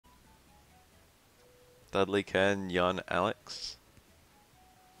Dudley, Ken, Yun, Alex.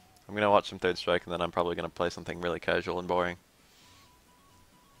 I'm gonna watch some Third Strike and then I'm probably gonna play something really casual and boring.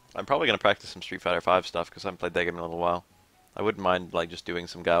 I'm probably gonna practice some Street Fighter 5 stuff because I haven't played that game in a little while. I wouldn't mind like just doing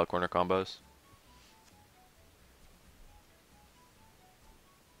some Guile corner combos.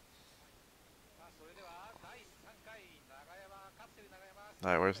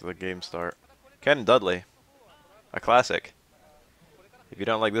 Alright, where's the game start? Ken and Dudley. A classic. If you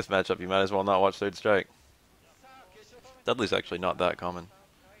don't like this matchup, you might as well not watch Third Strike. Dudley's actually not that common.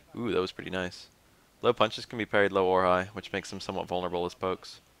 Ooh, that was pretty nice. Low punches can be parried low or high, which makes them somewhat vulnerable as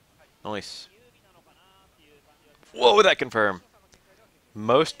pokes. Nice. Whoa, that confirm!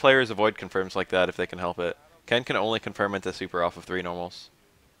 Most players avoid confirms like that if they can help it. Ken can only confirm into super off of 3 normals.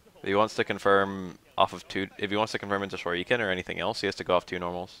 If he wants to confirm off of 2, if he wants to confirm into Shoryuken or anything else, he has to go off 2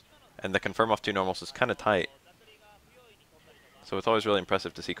 normals. And the confirm off 2 normals is kind of tight. So it's always really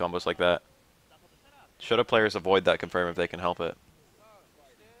impressive to see combos like that. Shoto players avoid that confirm if they can help it.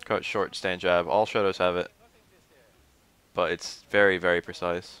 Cut, short, stand, jab. All Shotos have it. But it's very, very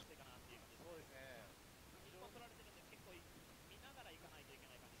precise.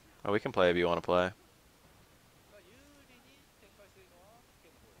 Oh, we can play if you want to play.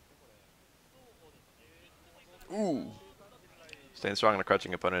 Ooh! Staying strong on a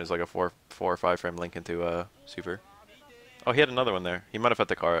crouching opponent is like a 4 or 5 frame link into super. Oh, he had another one there. He might have had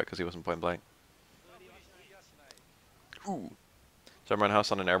to car it because he wasn't point blank. Ooh! Jump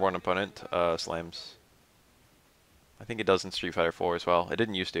roundhouse on an airborne opponent slams. I think it does in Street Fighter 4 as well. It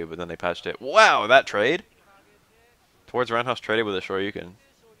didn't used to, but then they patched it. Wow, that trade! Towards roundhouse traded with a Shoryuken.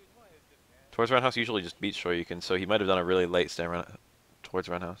 Towards roundhouse usually just beats Shoryuken, so he might have done a really late stand towards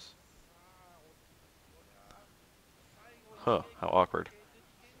roundhouse. Huh, how awkward.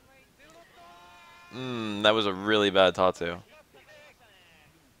 That was a really bad Tatsu.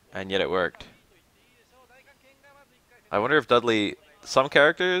 And yet it worked. I wonder if Dudley... Some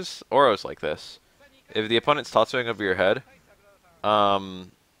characters, Oro's like this. If the opponent's Tatsuing over your head,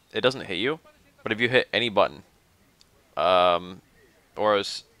 it doesn't hit you. But if you hit any button,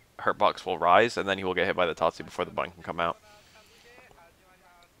 Oro's hurt box will rise, and then he will get hit by the Tatsu before the button can come out.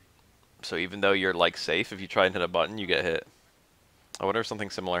 So even though you're like safe, if you try and hit a button, you get hit. I wonder if something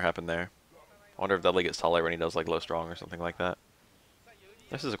similar happened there. I wonder if Dudley gets taller when he does like low strong or something like that.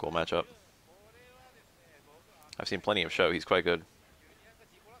 This is a cool matchup. I've seen plenty of Sho. He's quite good.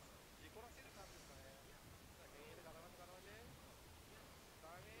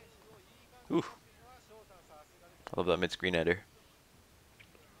 Ooh. I love that mid-screen header.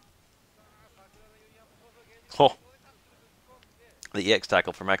 Oh. The EX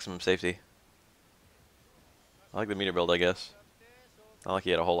tackle for maximum safety. I like the meter build, I guess. Not like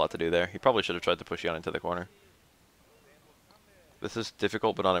he had a whole lot to do there. He probably should have tried to push Yun into the corner. This is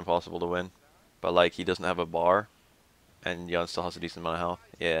difficult but not impossible to win. But like, he doesn't have a bar, and Yun still has a decent amount of health.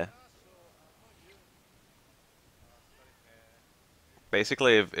 Yeah.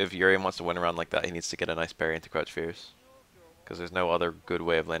 Basically, if Yuri wants to win around like that, he needs to get a nice parry into crouch fears. Because there's no other good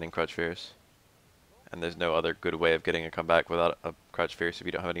way of landing crouch fears. And there's no other good way of getting a comeback without a crouch fierce if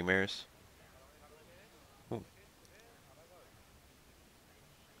you don't have any mirrors. Ooh.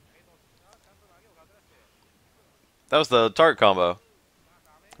 That was the target combo.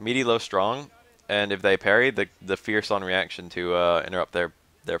 Meaty, low, strong, and if they parry, the fierce on reaction to interrupt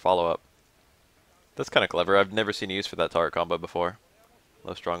their follow-up. That's kind of clever. I've never seen a use for that target combo before.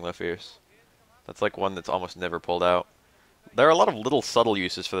 Low, strong, low, fierce. That's like one that's almost never pulled out. There are a lot of little subtle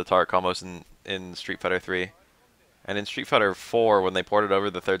uses for the target combos in Street Fighter 3. And in Street Fighter 4, when they ported over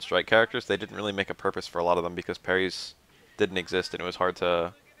the Third Strike characters, they didn't really make a purpose for a lot of them because parries didn't exist and it was hard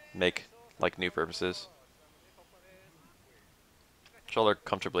to make like new purposes. Shoulder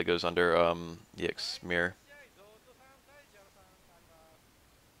comfortably goes under EX mirror.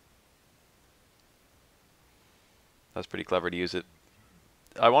 That's pretty clever to use it.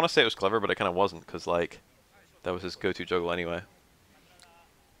 I want to say it was clever, but it kind of wasn't because like that was his go-to juggle anyway.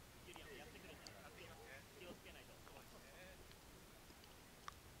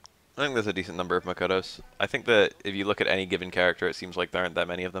 I think there's a decent number of Makotos. I think that if you look at any given character, it seems like there aren't that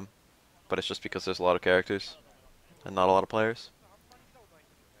many of them. But it's just because there's a lot of characters and not a lot of players.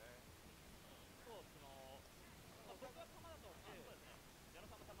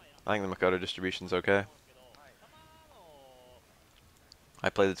 I think the Makoto distribution's okay. I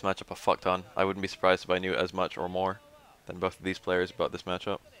played this matchup a fuck ton. I wouldn't be surprised if I knew as much or more than both of these players about this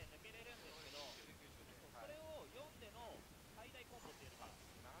matchup.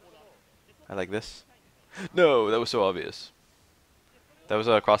 I like this. No, that was so obvious. That was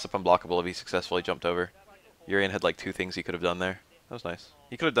a cross-up unblockable if he successfully jumped over. Urian had like 2 things he could have done there. That was nice.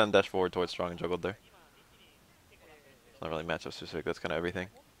 He could have done dash forward towards strong and juggled there. Not really matchup specific, that's kind of everything.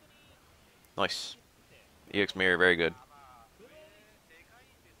 Nice. EX mirror, very good.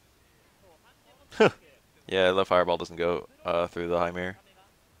 Yeah, the fireball doesn't go through the high mirror.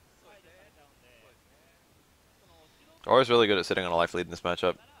 Aura's really good at sitting on a life lead in this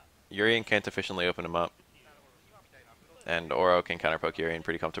matchup. Urien can't efficiently open him up. And Oro can counterpoke Urien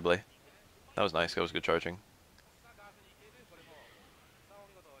pretty comfortably. That was nice, that was good charging.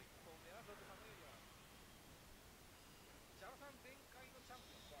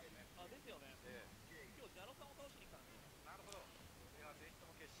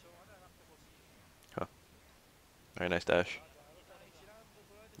 Huh. Very nice dash.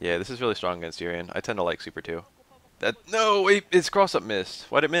 Yeah, this is really strong against Urien. I tend to like Super too. No, wait, it's cross-up missed.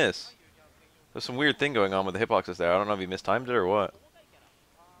 Why'd it miss? There's some weird thing going on with the hitboxes there. I don't know if he mistimed it or what.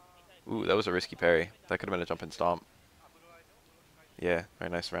 Ooh, that was a risky parry. That could have been a jump and stomp. Yeah,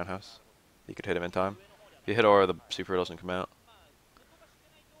 very nice roundhouse. You could hit him in time. If you hit Aura, the super doesn't come out.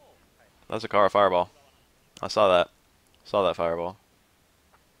 That was a Kara fireball. I saw that. Saw that fireball.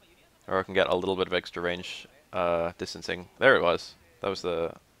 Aura can get a little bit of extra range distancing. There it was. That was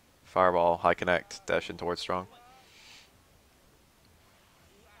the fireball, high connect, dash in towards strong.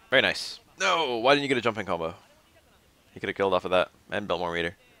 Very nice. No! Why didn't you get a jumping combo? He could have killed off of that and built more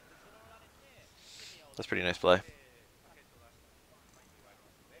meter. That's pretty nice play.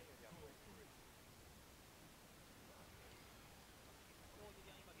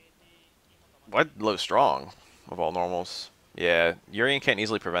 Why low strong of all normals? Yeah, Urien can't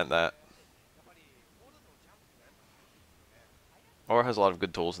easily prevent that. Aura has a lot of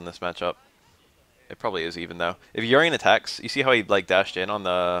good tools in this matchup. It probably is even though. If Urien attacks, you see how he like dashed in on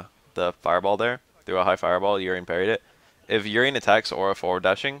the fireball there? Through a high fireball, Urien parried it. If Urien attacks Aura forward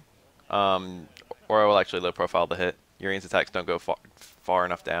dashing, Aura will actually low profile the hit. Urien's attacks don't go far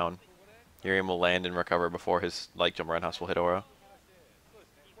enough down. Urien will land and recover before his like jump roundhouse will hit Aura.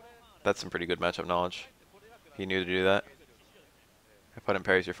 That's some pretty good matchup knowledge. He knew to do that. If opponent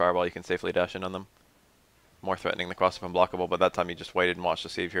parries your fireball, you can safely dash in on them. More threatening the cross-up unblockable, but that time you just waited and watched to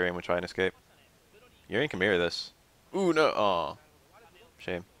see if Urien would try and escape. Urien can mirror this. Ooh, no. Aw.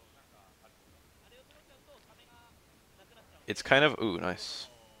 Shame. It's kind of... Ooh, nice.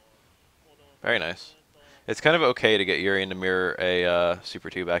 Very nice. It's kind of okay to get Urien to mirror a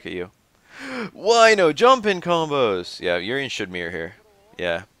Super 2 back at you. Why no jump-in combos? Yeah, Urien should mirror here.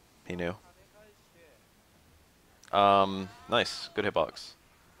 Yeah, he knew. Nice. Good hitbox.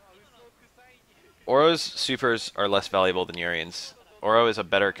 Oro's supers are less valuable than Urien's. Oro is a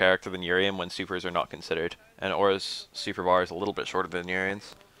better character than Urien when supers are not considered, and Oro's super bar is a little bit shorter than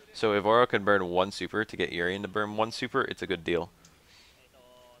Urien's. So if Oro can burn one super to get Urien to burn one super, it's a good deal.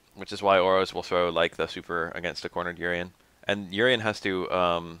 Which is why Oros will throw like the super against a cornered Urien. And Urien has to,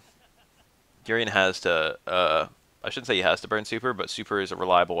 I shouldn't say he has to burn super, but super is a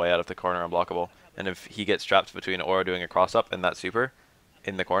reliable way out of the corner unblockable. And if he gets trapped between Oro doing a cross-up and that super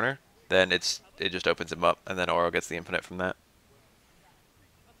in the corner, then it just opens him up, and then Oro gets the infinite from that.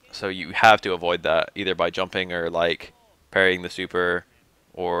 So you have to avoid that, either by jumping or like parrying the super,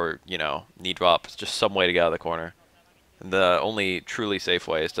 or, you know, knee drop. It's just some way to get out of the corner. And the only truly safe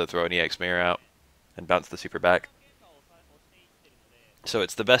way is to throw an EX mirror out and bounce the super back. So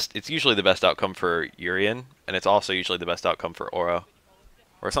it's the best. It's usually the best outcome for Urien, and it's also usually the best outcome for Oro.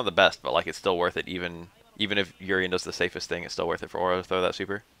 Or it's not the best, but like it's still worth it. Even if Urien does the safest thing, it's still worth it for Oro to throw that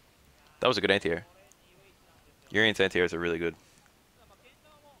super. That was a good anti-air. Urien's anti-airs are really good.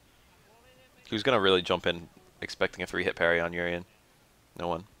 Who's gonna really jump in expecting a 3-hit parry on Urien? No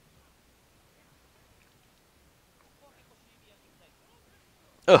one.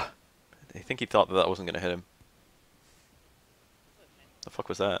 Ugh! I think he thought that that wasn't gonna hit him. The fuck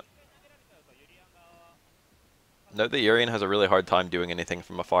was that? Note that Urien has a really hard time doing anything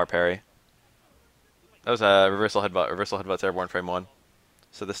from a far parry. That was a reversal headbutt. Reversal headbutt's airborne frame 1.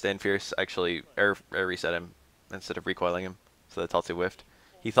 So the Stand Fierce actually air reset him instead of recoiling him. So the Tatsu whiffed.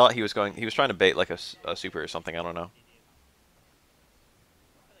 He thought he was trying to bait like a super or something, I don't know.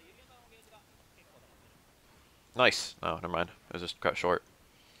 Nice. Oh, never mind. It was just cut short.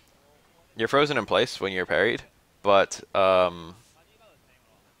 You're frozen in place when you're parried, but you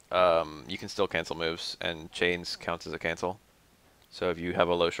can still cancel moves, and chains counts as a cancel. So if you have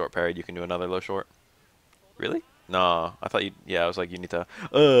a low short parried, you can do another low short. Really? No, I thought you. Yeah, I was like, you need to.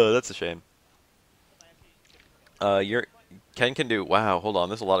 That's a shame. Ken can do. Wow, hold on.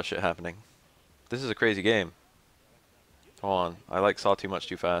 There's a lot of shit happening. This is a crazy game. Hold on. I like saw too much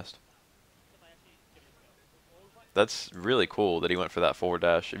too fast. That's really cool that he went for that forward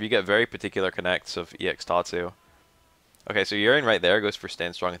dash. If you get very particular connects of EX Tatsu, Okay, so Urian right there goes for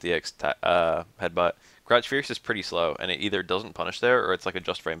stand strong at the X headbutt. Crouch Fierce is pretty slow, and it either doesn't punish there or it's like a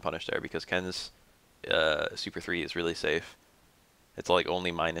just frame punish there because Ken's Super 3 is really safe. It's like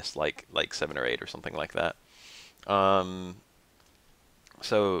only minus like 7 or 8 or something like that. Um,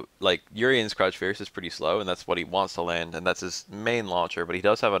 so like Urian's Crouch Fierce is pretty slow, and that's what he wants to land, and that's his main launcher. But he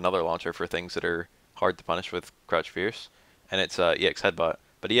does have another launcher for things that are hard to punish with Crouch Fierce, and it's EX Headbutt.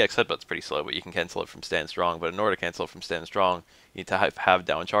 But EX Headbutt's pretty slow, but you can cancel it from Stand Strong. But in order to cancel it from Stand Strong, you need to have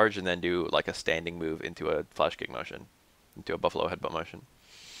down charge and then do like a standing move into a flash kick motion, into a Buffalo Headbutt motion.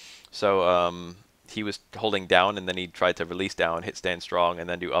 So he was holding down, and then he tried to release down, hit Stand Strong, and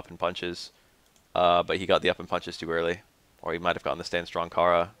then do up and punches. But he got the up and punches too early. Or he might have gotten the stand strong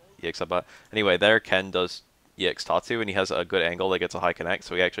Kara EX headbutt. Anyway, there Ken does EX Tatsu, and he has a good angle that gets a high connect,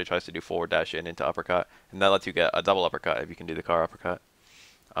 so he actually tries to do forward dash in into uppercut, and that lets you get a double uppercut if you can do the Kara uppercut.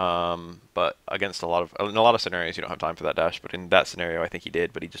 But against in a lot of scenarios you don't have time for that dash, but in that scenario I think he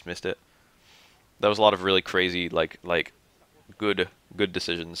did, but he just missed it. That was a lot of really crazy like good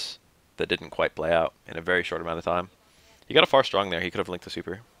decisions that didn't quite play out in a very short amount of time. He got a far strong there. He could have linked the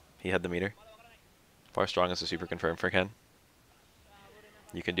super. He had the meter. Far strong is a super confirmed for Ken.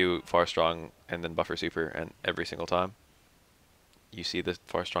 You can do far strong and then buffer super, and every single time you see the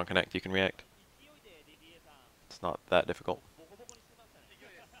far strong connect, you can react. It's not that difficult.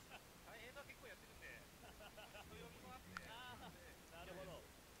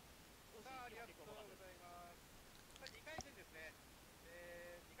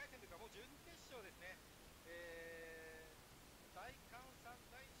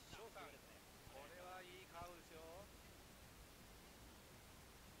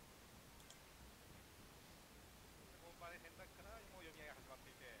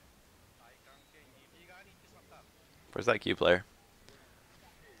 Where's that Q player?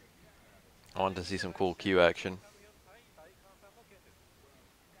 I wanted to see some cool Q action.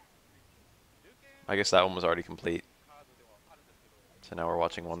 I guess that one was already complete. So now we're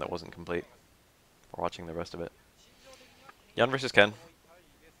watching one that wasn't complete. We're watching the rest of it. Yan versus Ken.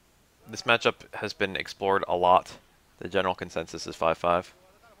 This matchup has been explored a lot. The general consensus is 5-5.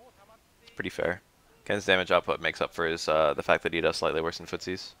 It's pretty fair. Ken's damage output makes up for his the fact that he does slightly worse than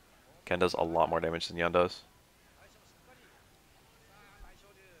footsies. Ken does a lot more damage than Yan does.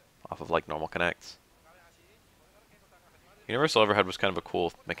 Off of like normal connects. Universal overhead was kind of a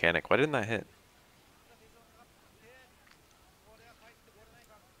cool mechanic. Why didn't that hit?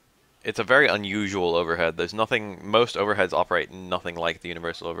 It's a very unusual overhead. There's nothing, most overheads operate nothing like the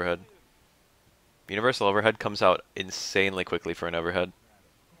universal overhead. Universal overhead comes out insanely quickly for an overhead.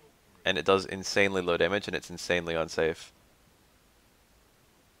 And it does insanely low damage, and it's insanely unsafe.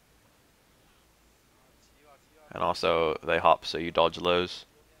 And also, they hop so you dodge lows,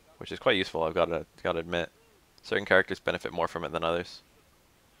 which is quite useful, I've got to admit. Certain characters benefit more from it than others.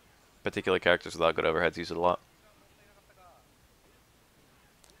 Particularly characters without good overheads use it a lot.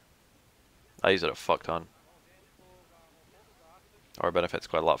 I use it a fuck ton. Or benefits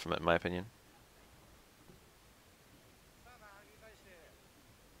quite a lot from it, in my opinion.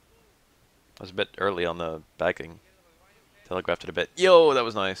 I was a bit early on the backing. Telegraphed it a bit. Yo, that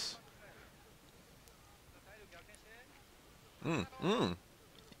was nice.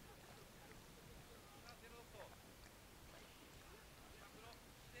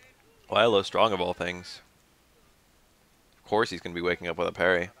 Lilo strong of all things. Of course he's going to be waking up with a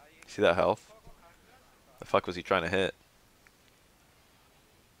parry. See that health? The fuck was he trying to hit?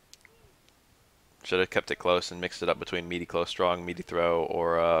 Should have kept it close and mixed it up between meaty close strong, meaty throw,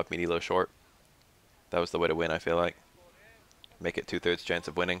 or meaty low short. That was the way to win, I feel like. Make it 2/3 chance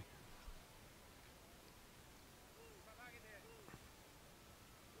of winning.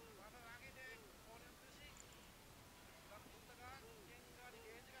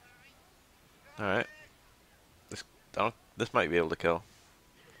 Alright. This might be able to kill.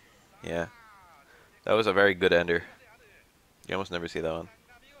 Yeah. That was a very good ender. You almost never see that one.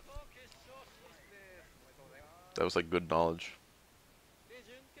 That was like good knowledge.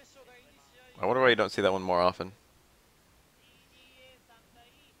 I wonder why you don't see that one more often.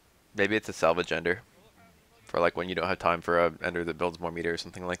 Maybe it's a salvage ender. For like when you don't have time for a ender that builds more meter or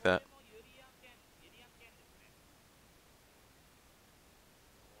something like that.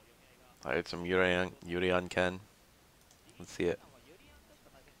 I had some Urian Ken. Let's see it.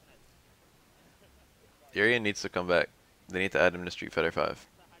 Urian needs to come back. They need to add him to Street Fighter 5.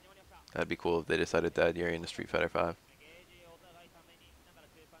 That'd be cool if they decided to add Urian to Street Fighter 5.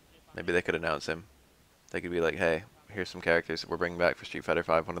 Maybe they could announce him. They could be like, hey, here's some characters that we're bringing back for Street Fighter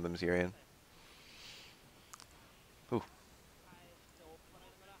 5. One of them is Urian. Ooh.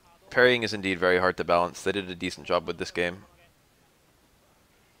 Parrying is indeed very hard to balance. They did a decent job with this game.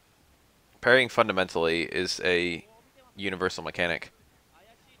 Parrying fundamentally is a universal mechanic.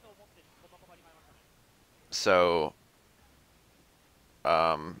 So,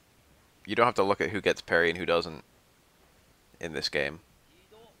 you don't have to look at who gets parry and who doesn't in this game.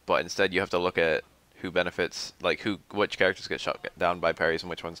 But instead you have to look at who benefits, like which characters get shot down by parries and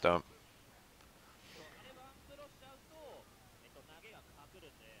which ones don't.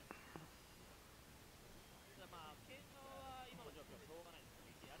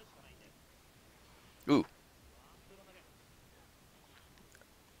 Ooh.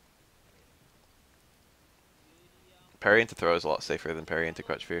 Parry into throw is a lot safer than parry into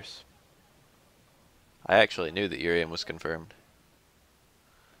crouch fierce. I actually knew that Urian was confirmed.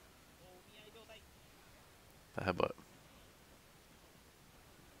 The headbutt.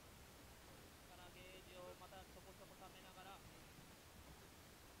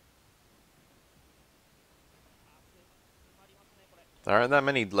 There aren't that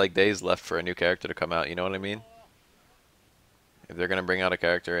many like days left for a new character to come out, you know what I mean? If they're gonna bring out a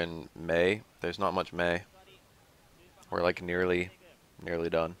character in May, there's not much May. We're like nearly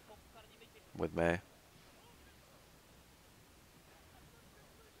done with May.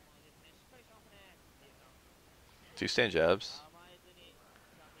 Two stand jabs.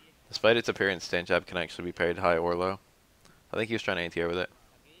 Despite its appearance, stand jab can actually be parried high or low. I think he was trying to anti-air with it.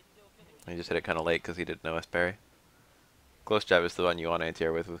 He just hit it kind of late because he didn't know S parry. Close jab is the one you want to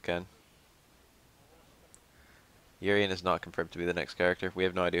anti-air with Ken. Urian is not confirmed to be the next character. We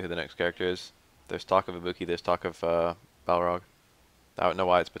have no idea who the next character is. There's talk of Ibuki, there's talk of Balrog. I don't know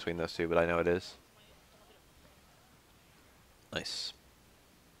why it's between those two, but I know it is. Nice.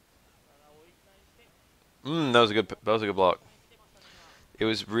 That was a good block. It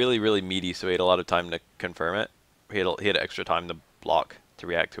was really meaty, so he had a lot of time to confirm it. He had extra time to block, to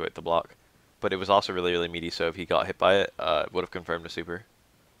react to it, to block. But it was also really meaty, so if he got hit by it, it would have confirmed a super.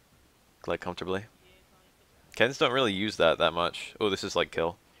 Like, comfortably. Kens don't really use that much. Oh, this is like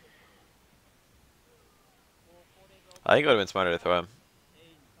kill. I think it would have been smarter to throw him.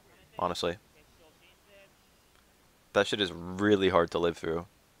 Honestly. That shit is really hard to live through.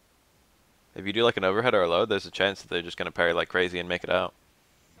 If you do like an overhead or a load, there's a chance that they're just going to parry like crazy and make it out.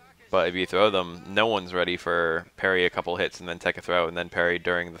 But if you throw them, no one's ready for parry a couple hits and then take a throw and then parry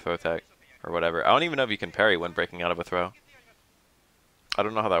during the throw tech or whatever. I don't even know if you can parry when breaking out of a throw. I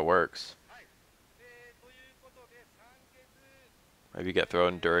don't know how that works. Maybe you get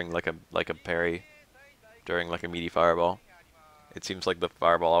thrown during like a parry, during like a meaty fireball. It seems like the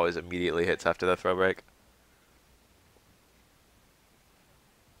fireball always immediately hits after the throw break.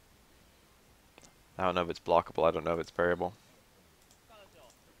 I don't know if it's blockable, I don't know if it's parryable.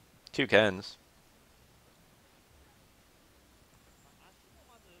 Two Kens.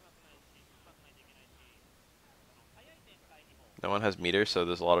 No one has meter, so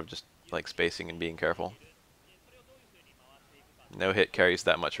there's a lot of just like spacing and being careful. No hit carries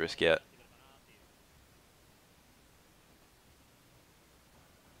that much risk yet.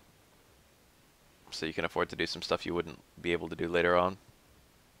 So you can afford to do some stuff you wouldn't be able to do later on.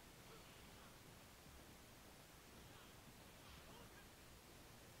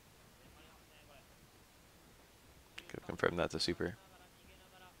 Could confirm that's a super.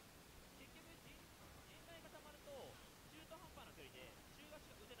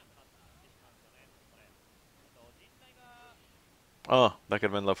 Oh, that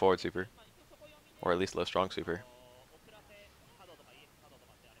could have been low forward super. Or at least low strong super.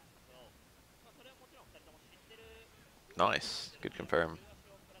 Nice. Good confirm.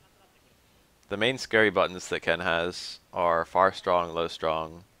 The main scary buttons that Ken has are far strong, low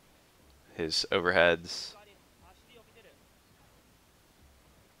strong, his overheads.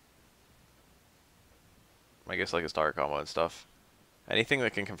 I guess like his target combo and stuff. Anything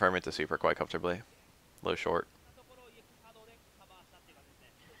that can confirm it to super quite comfortably. Low short.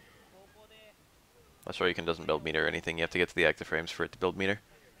 That's why you can doesn't build meter or anything. You have to get to the active frames for it to build meter.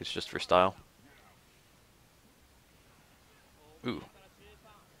 It's just for style. Ooh.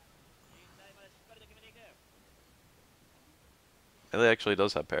 It actually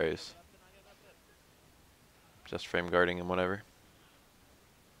does have parries. Just frame guarding and whatever.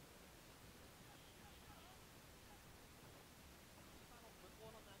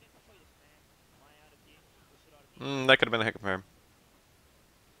 That could have been a hit confirm.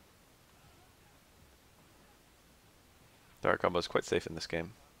 Dark combo is quite safe in this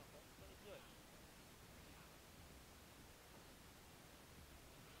game.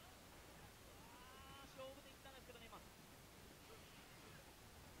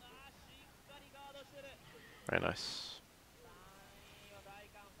 Very nice.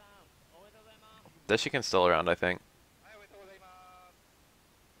 This she can still around, I think.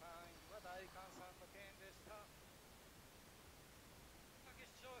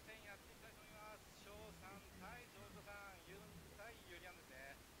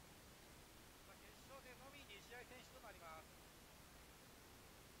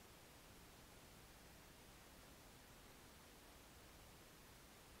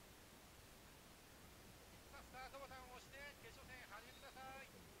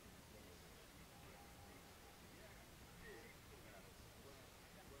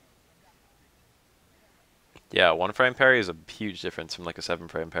 Yeah, 1 frame parry is a huge difference from like a 7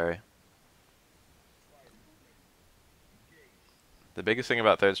 frame parry. The biggest thing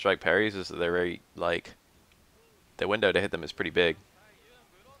about third strike parries is that they're very, like, the window to hit them is pretty big.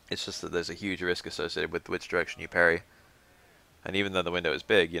 It's just that there's a huge risk associated with which direction you parry. And even though the window is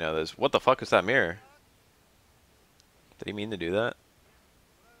big, you know, there's, what the fuck is that mirror? Did he mean to do that?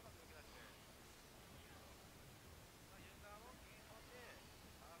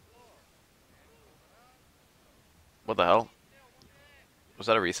 What the hell? Was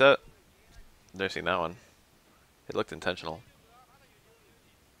that a reset? Never seen that one. It looked intentional.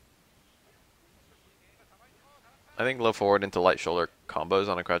 I think low forward into light shoulder combos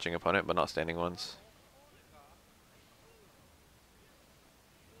on a crouching opponent, but not standing ones.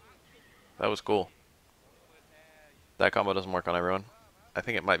 That was cool. That combo doesn't work on everyone. I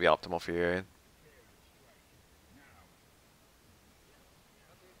think it might be optimal for your area.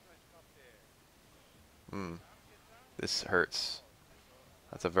 This hurts.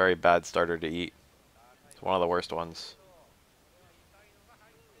 That's a very bad starter to eat. It's one of the worst ones.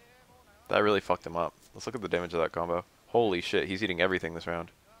 That really fucked him up. Let's look at the damage of that combo. Holy shit, he's eating everything this round.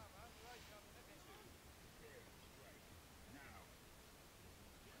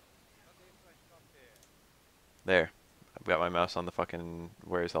 There. I've got my mouse on the fucking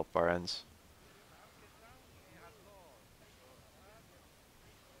where his health bar ends.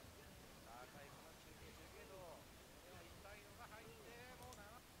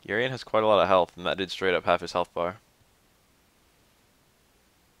 Urian has quite a lot of health, and that did straight up half his health bar.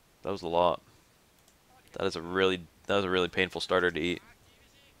 That was a lot. That was a really painful starter to eat.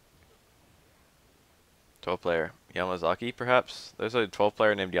 12 player. Yamazaki, perhaps? There's a 12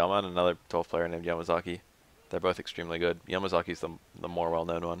 player named Yama and another 12 player named Yamazaki. They're both extremely good. Yamazaki's the more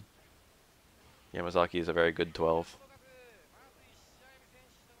well-known one. Yamazaki is a very good 12.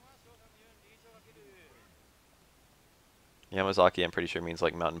 Yamazaki, I'm pretty sure, means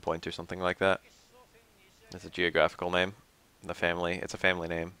like mountain point or something like that. It's a geographical name. The family, it's a family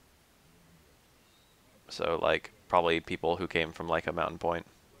name. So, like, probably people who came from like a mountain point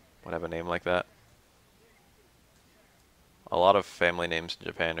would have a name like that. A lot of family names in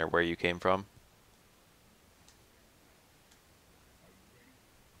Japan are where you came from.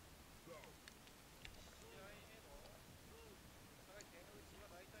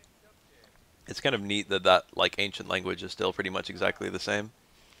 It's kind of neat that that like ancient language is still pretty much exactly the same.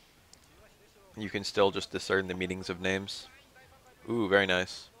 You can still just discern the meanings of names. Ooh, very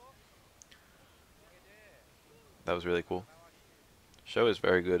nice. That was really cool. Sho is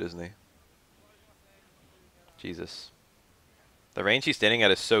very good, isn't he? Jesus. The range he's standing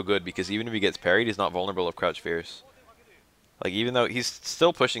at is so good because even if he gets parried, he's not vulnerable of crouch fierce. Like, even though he's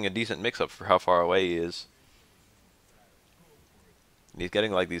still pushing a decent mix-up for how far away he is. And he's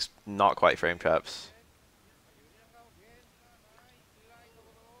getting like these not quite frame traps.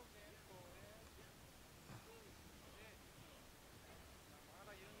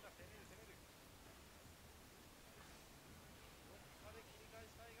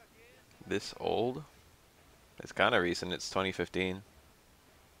 This old? It's kind of recent. It's 2015.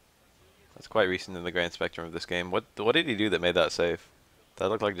 That's quite recent in the grand spectrum of this game. What did he do that made that safe? That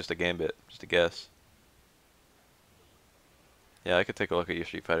looked like just a gambit. Just a guess. Yeah, I could take a look at your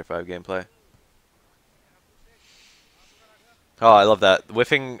Street Fighter V gameplay. Oh, I love that.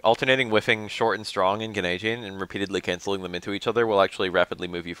 Alternating whiffing short and strong in Canadian and repeatedly canceling them into each other will actually rapidly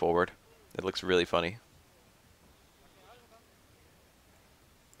move you forward. It looks really funny.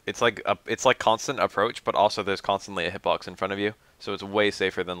 It's like constant approach, but also there's constantly a hitbox in front of you, so it's way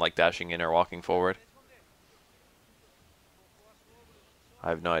safer than like dashing in or walking forward. I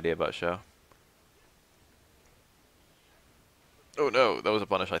have no idea about Sho. Oh no, that was a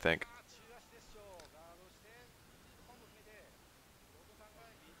punish, I think.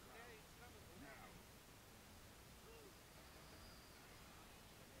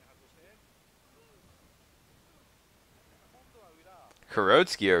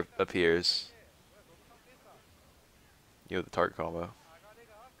 Kurotsky appears. You have the target combo.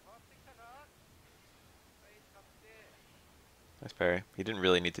 Nice parry. He didn't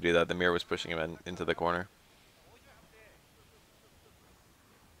really need to do that. The mirror was pushing him into the corner.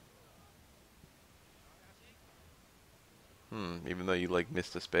 Even though you like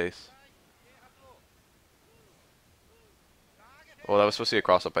missed a space. Well, that was supposed to be a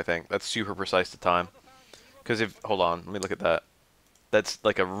cross up, I think. That's super precise to time. Because if, hold on, let me look at that. That's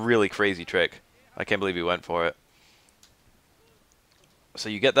like a really crazy trick. I can't believe he went for it. So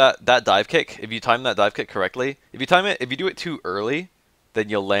you get that dive kick. If you time that dive kick correctly, if you do it too early, then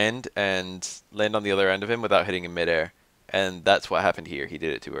you'll land on the other end of him without hitting him midair. And that's what happened here. He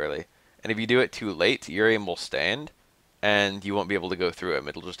did it too early. And if you do it too late, your aim will stand, and you won't be able to go through him.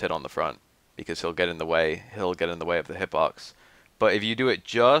 It'll just hit on the front because he'll get in the way. He'll get in the way of the hitbox. But if you do it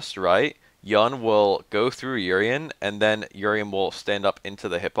just right, Yun will go through Urian, and then Urian will stand up into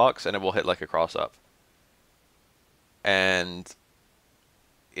the hitbox, and it will hit like a cross up. And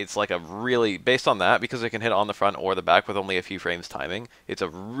it's like a really, based on that, because it can hit on the front or the back with only a few frames timing, it's a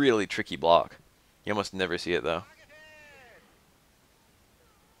really tricky block. You almost never see it though.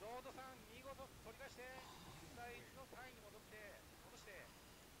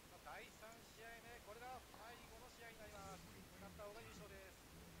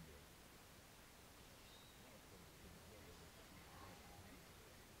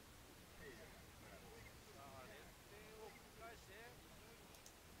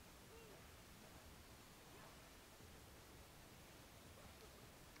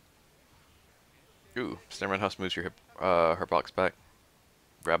 Ooh, Snowrun House moves your her box back.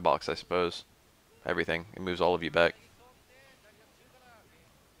 Grab box, I suppose. Everything. It moves all of you back.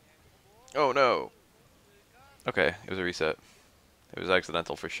 Oh no! Okay, it was a reset. It was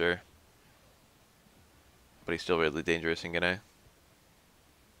accidental for sure. But he's still really dangerous in Gane.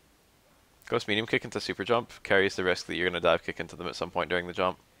 Ghost medium kick into super jump carries the risk that you're going to dive kick into them at some point during the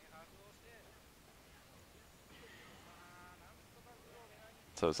jump.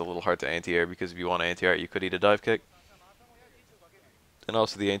 So it's a little hard to anti-air because if you want to anti-air, you could eat a dive kick. And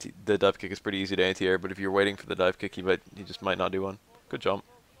also the dive kick is pretty easy to anti-air, but if you're waiting for the dive kick, you just might not do one. Good jump.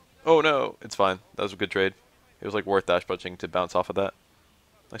 Oh no, it's fine. That was a good trade. It was like worth dash punching to bounce off of that.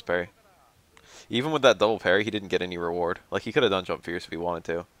 Nice parry. Even with that double parry, he didn't get any reward. Like, he could have done jump fierce if he wanted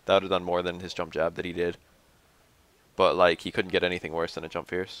to. That would have done more than his jump jab that he did. But, like, he couldn't get anything worse than a jump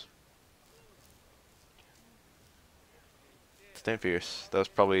fierce. Stand fierce. That was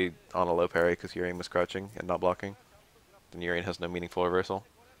probably on a low parry because Urian was crouching and not blocking. Then Urian has no meaningful reversal.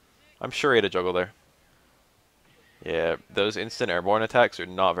 I'm sure he had a juggle there. Yeah, those instant airborne attacks are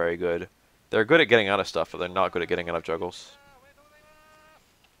not very good. They're good at getting out of stuff, but they're not good at getting out of juggles.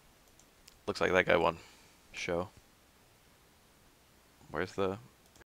 Looks like that guy won. Show. Where's the